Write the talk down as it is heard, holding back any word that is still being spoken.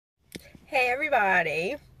Hey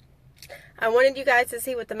everybody, I wanted you guys to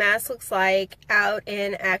see what the mask looks like out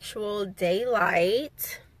in actual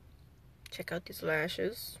daylight. Check out these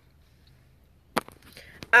lashes.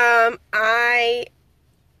 Let's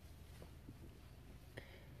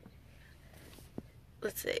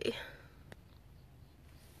see.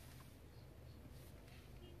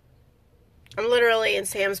 I'm literally in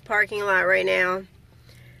Sam's parking lot right now.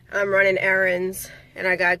 I'm running errands and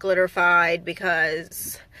I got glitterified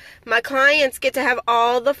because my clients get to have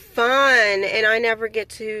all the fun and I never get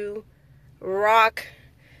to rock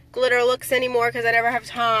glitter looks anymore because I never have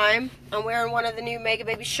time. I'm wearing one of the new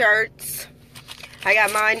Meagababy shirts. I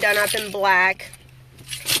got mine done up in black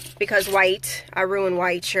because white. I ruin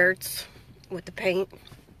white shirts with the paint.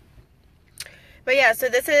 But yeah, so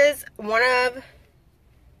this is one of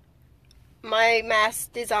my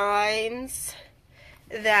mask designs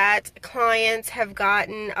that clients have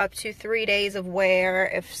gotten up to 3 days of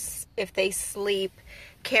wear if they sleep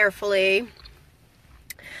carefully.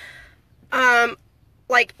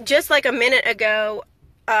 Just like a minute ago,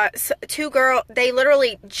 two girls, they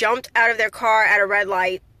literally jumped out of their car at a red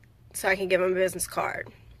light so I can give them a business card.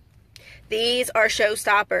 These are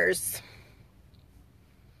showstoppers.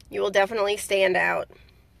 You will definitely stand out.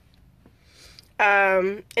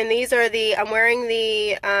 And these are I'm wearing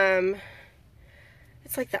the,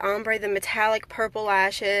 it's like the ombre, the metallic purple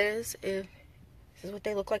lashes. This is what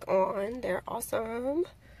they look like on. They're awesome.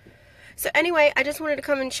 So anyway, I just wanted to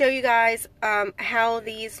come and show you guys how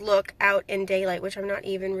these look out in daylight, which I'm not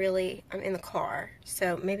even really, I'm in the car.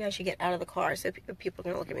 So maybe I should get out of the car so people are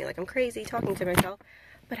going to look at me like I'm crazy talking to myself.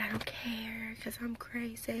 But I don't care because I'm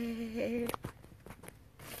crazy.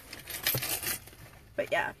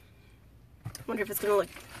 But yeah, I wonder if it's going to look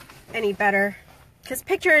any better. Because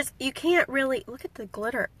pictures, you can't really, look at the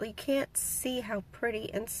glitter. You can't see how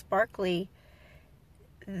pretty and sparkly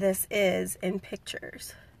this is in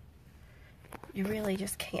pictures. You really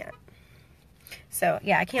just can't. So,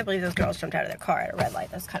 yeah, I can't believe those girls jumped out of their car at a red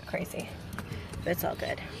light. That's kind of crazy. But it's all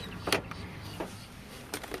good.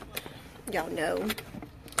 Y'all know.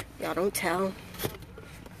 Y'all don't tell.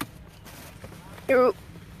 Y'all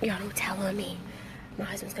don't tell on me. My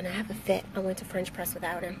husband's going to have a fit. I went to French press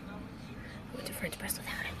without him.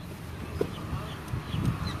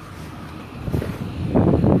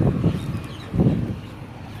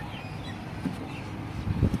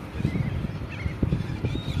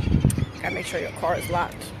 Gotta make sure your car is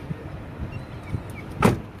locked.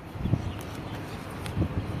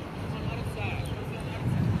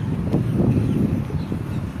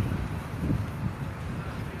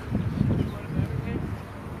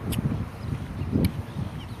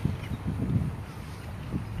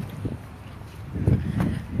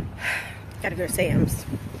 Gotta go to Sam's.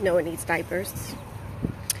 Noah needs diapers.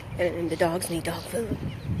 And the dogs need dog food.